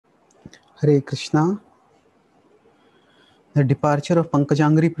Hare Krishna. The departure of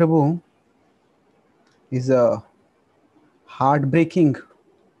Pankajanghri Prabhu is a heartbreaking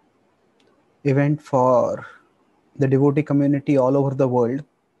event for the devotee community all over the world.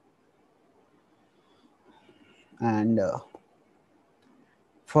 And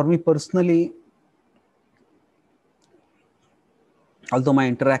for me personally, although my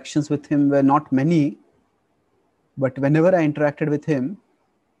interactions with him were not many, but whenever I interacted with him,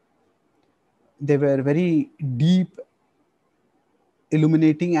 they were very deep,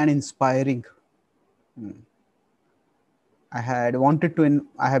 illuminating and inspiring. I have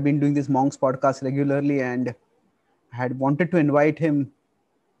been doing this monks podcast regularly, and I had wanted to invite him,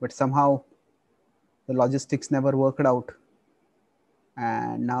 but somehow the logistics never worked out.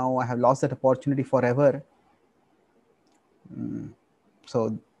 And now I have lost that opportunity forever.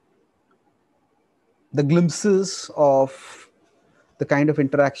 So the glimpses of the kind of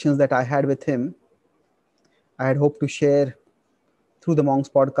interactions that I had with him, I had hoped to share through the monks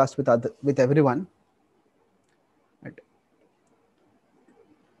podcast with everyone.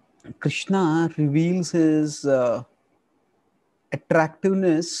 Krishna reveals his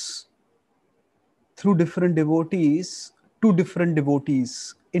attractiveness through different devotees to different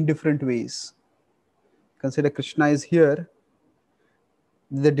devotees in different ways. Consider Krishna is here,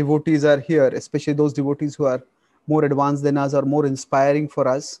 the devotees are here, especially those devotees who are more advanced than us or more inspiring for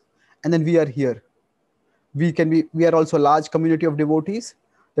us, and then we are here. We are also a large community of devotees.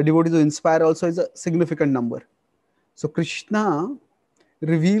 The devotees who inspire also is a significant number. So Krishna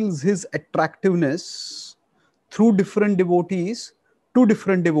reveals his attractiveness through different devotees to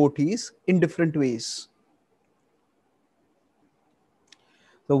different devotees in different ways.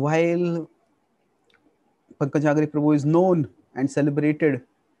 So while Pankajanghri Prabhu is known and celebrated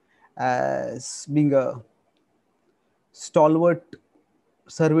as being a stalwart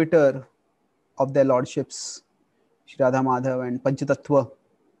servitor of their lordships, Shri Radha Madhav and Panchatattva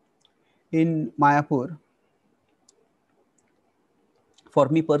in Mayapur, for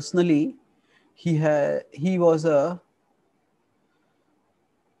me personally, he was a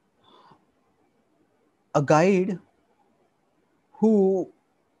guide in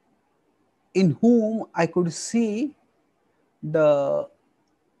whom I could see the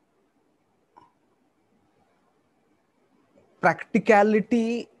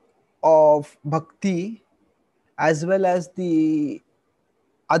practicality of bhakti as well as the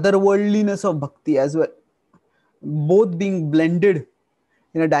otherworldliness of bhakti as well, both being blended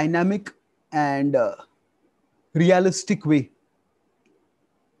in a dynamic and realistic way.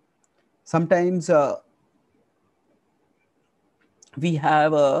 Sometimes we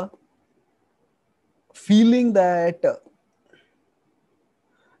have a feeling that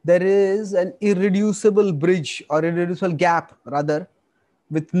there is an irreducible bridge or irreducible gap, rather,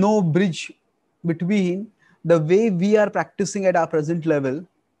 with no bridge between the way we are practicing at our present level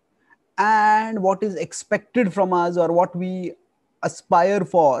and what is expected from us or what we aspire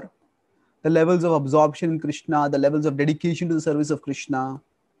for, the levels of absorption in Krishna, the levels of dedication to the service of Krishna.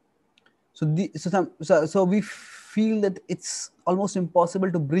 So we feel that it's almost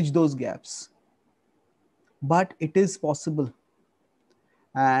impossible to bridge those gaps. But it is possible.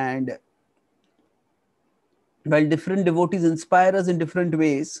 And while different devotees inspire us in different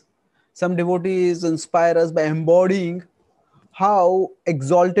ways, some devotees inspire us by embodying how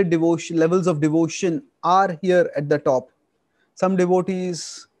exalted devotion, levels of devotion are here at the top. Some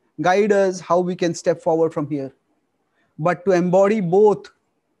devotees guide us how we can step forward from here. But to embody both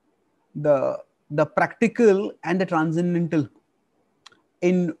the practical and the transcendental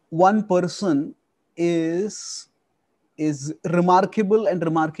in one person is remarkable and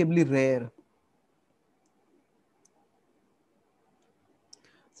remarkably rare.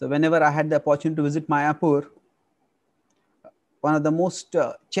 So whenever I had the opportunity to visit Mayapur, one of the most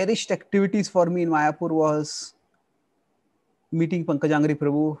cherished activities for me in Mayapur was meeting Pankajanghri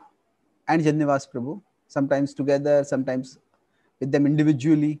Prabhu and Jannivas Prabhu, sometimes together, sometimes with them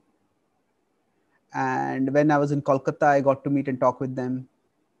individually. And when I was in Kolkata, I got to meet and talk with them.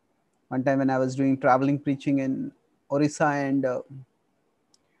 One time when I was doing traveling preaching in Orissa and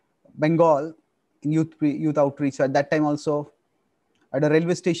Bengal in youth outreach. So at that time also, at a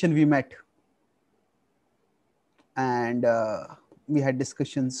railway station we met and we had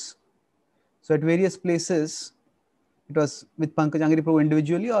discussions. So at various places, it was with Pankajanghri Prabhu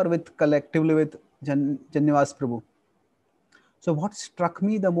individually or collectively with Jannivas Prabhu. So what struck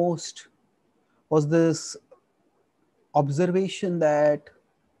me the most was this observation that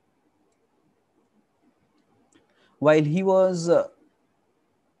while he was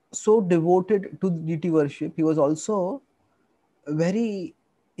so devoted to deity worship, he was also very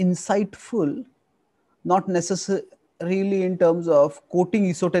insightful, not necessarily in terms of quoting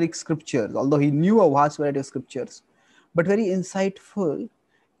esoteric scriptures, although he knew a vast variety of scriptures, but very insightful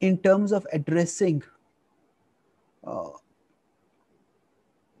in terms of addressing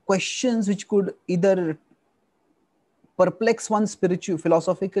questions which could either perplex one spiritually,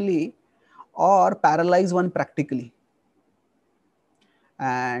 philosophically, or paralyze one practically.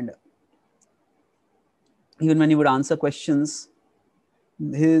 And even when he would answer questions,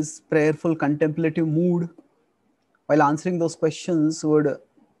 his prayerful contemplative mood while answering those questions would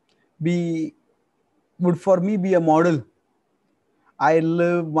for me be a model. I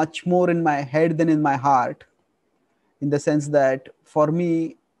live much more in my head than in my heart, in the sense that for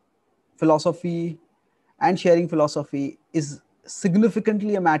me, philosophy and sharing philosophy is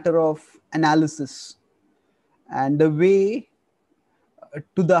significantly a matter of analysis, and the way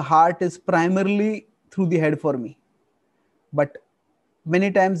to the heart is primarily through the head for me. But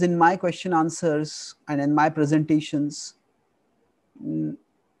many times in my question answers and in my presentations,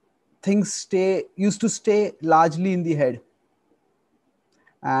 things used to stay largely in the head.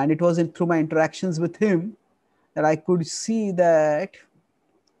 And it was through my interactions with him that I could see that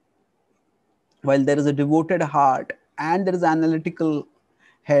while there is a devoted heart and there is an analytical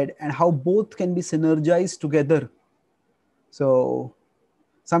head, and how both can be synergized together. So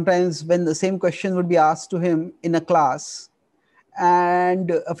sometimes when the same question would be asked to him in a class,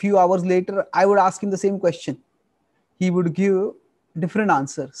 and a few hours later I would ask him the same question, he would give different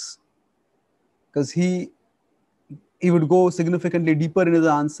answers, because he would go significantly deeper in his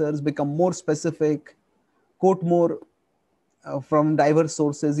answers, become more specific, quote more from diverse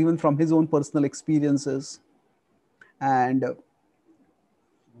sources, even from his own personal experiences. And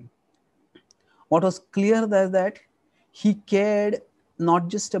what was clear that he cared not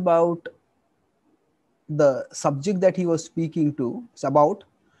just about the subject that he was speaking to about,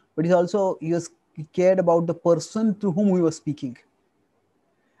 but he cared about the person to whom he was speaking.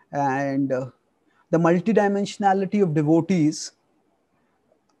 And the multidimensionality of devotees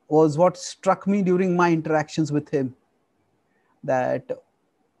was what struck me during my interactions with him. That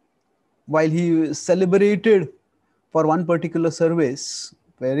while he celebrated for one particular service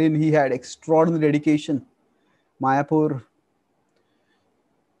wherein he had extraordinary dedication, Mayapur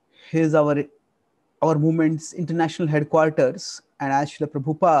is our movement's international headquarters, and as Srila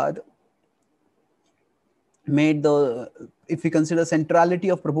Prabhupada made if we consider centrality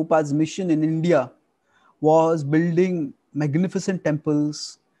of Prabhupada's mission in India was building magnificent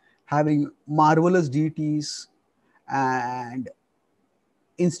temples, having marvelous deities, and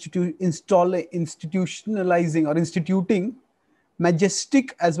institutionalizing or instituting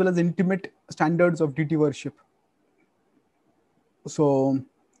majestic as well as intimate standards of deity worship. So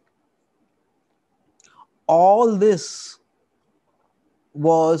all this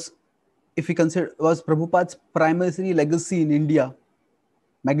was, if we consider, was Prabhupada's primary legacy in India: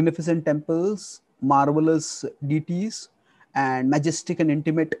 magnificent temples, marvelous deities, and majestic and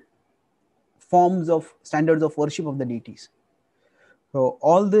intimate forms of standards of worship of the deities. So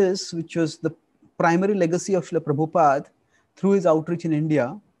all this, which was the primary legacy of Srila Prabhupada through his outreach in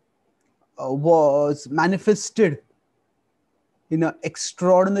India, was manifested in an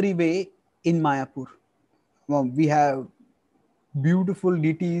extraordinary way in Mayapur. We have beautiful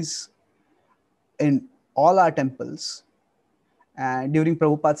deities in all our temples. And during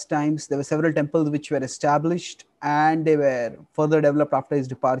Prabhupada's times, there were several temples which were established and they were further developed after his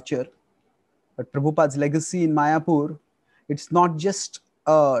departure. But Prabhupada's legacy in Mayapur, it's not just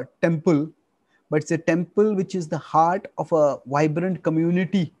a temple, but it's a temple which is the heart of a vibrant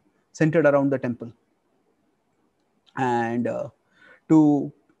community centered around the temple. And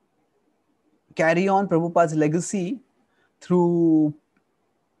to carry on Prabhupada's legacy through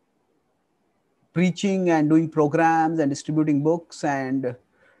preaching and doing programs and distributing books and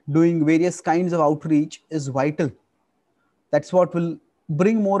doing various kinds of outreach is vital. That's what will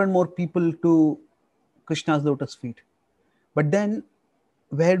bring more and more people to Krishna's lotus feet. But then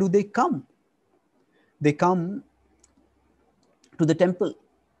where do they come? They come to the temple,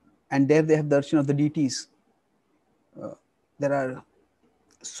 and there they have darshan of the deities. There are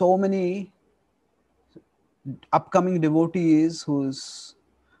so many upcoming devotees whose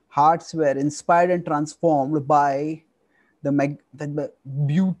hearts were inspired and transformed by the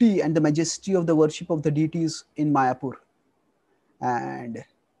beauty and the majesty of the worship of the deities in Mayapur. And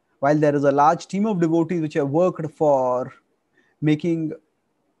while there is a large team of devotees which have worked for making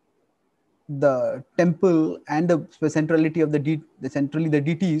the temple and the centrality of the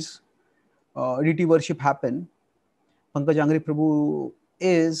deities, deity worship happen, Pankajanghri Prabhu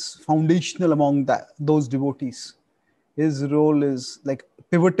is foundational among those devotees. His role is like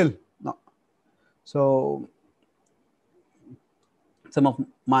pivotal. No. So some of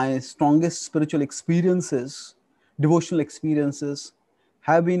my strongest spiritual experiences, devotional experiences,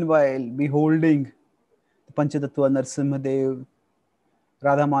 have been while beholding the Panchatattva, Narsimhadev,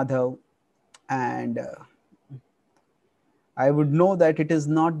 Radha Madhav, and I would know that it is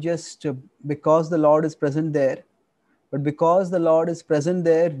not just because the Lord is present there, but because the Lord is present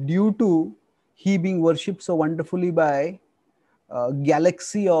there due to He being worshipped so wonderfully by a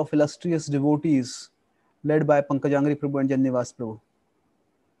galaxy of illustrious devotees led by Pankajanghri Prabhu and Jannivas Prabhu.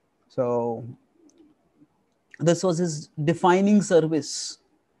 So this was his defining service,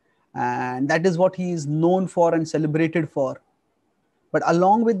 and that is what he is known for and celebrated for. But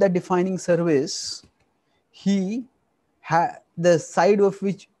along with that defining service, he had the side of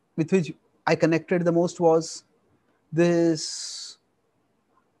which with which I connected the most was this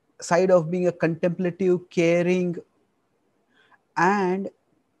side of being a contemplative, caring, and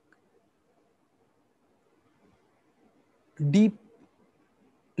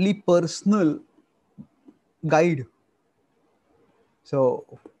deeply personal guide. So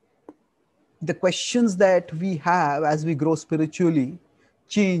the questions that we have as we grow spiritually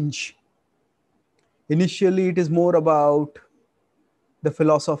change. Initially, it is more about the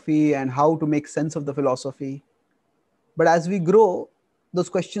philosophy and how to make sense of the philosophy. But as we grow, those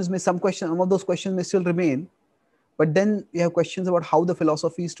questions may, some of those questions may still remain. But then we have questions about how the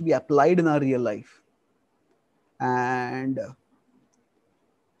philosophy is to be applied in our real life. And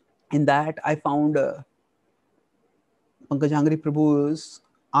in that, I found Pankajanghri Prabhu's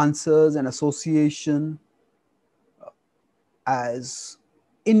answers and association as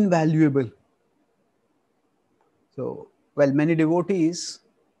invaluable. So, while many devotees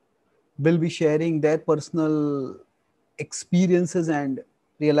will be sharing their personal experiences and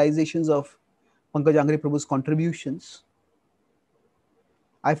realizations of Pankajanghri Prabhu's contributions,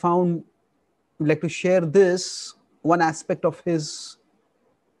 I found would like to share this one aspect of his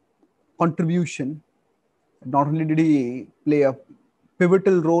contribution. Not only did he play a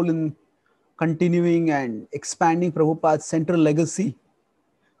pivotal role in continuing and expanding Prabhupada's central legacy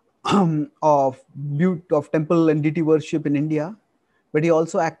of temple and deity worship in India, but he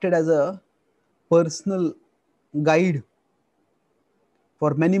also acted as a personal guide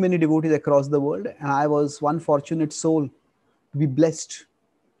for many, many devotees across the world. And I was one fortunate soul to be blessed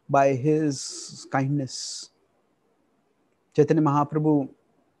by his kindness. Chaitanya Mahaprabhu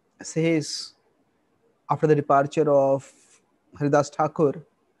says after the departure of Haridas Thakur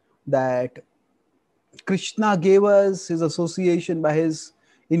that Krishna gave us his association by his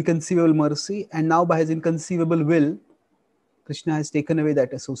inconceivable mercy, and now by his inconceivable will, Krishna has taken away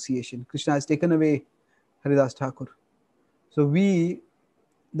that association. Krishna has taken away Haridas Thakur. So we,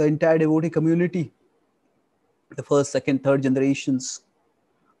 the entire devotee community, the first, second, third generations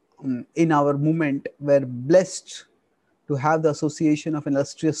in our movement, were blessed to have the association of an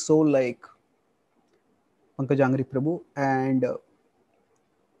illustrious soul like Pankajanghri Prabhu. And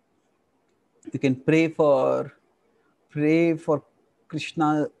you can pray for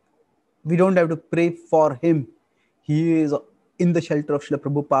Krishna. We don't have to pray for him. He is in the shelter of Srila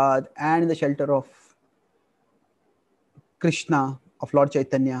Prabhupada and in the shelter of Krishna, of Lord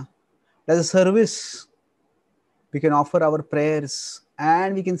Chaitanya. As a service, we can offer our prayers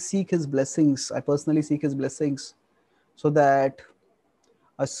and we can seek his blessings. I personally seek his blessings so that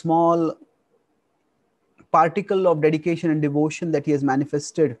a small particle of dedication and devotion that he has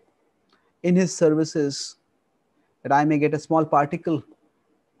manifested in his services, that I may get a small particle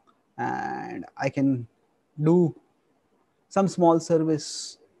and I can do some small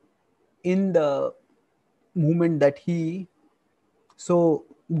service in the movement that he so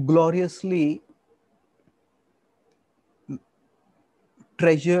gloriously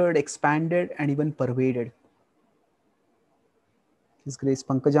treasured, expanded, and even pervaded. His Grace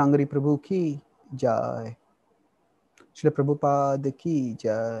Pankajanghri Prabhu ki jai. Srila Prabhupada ki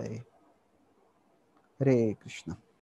jai. Hare Krishna.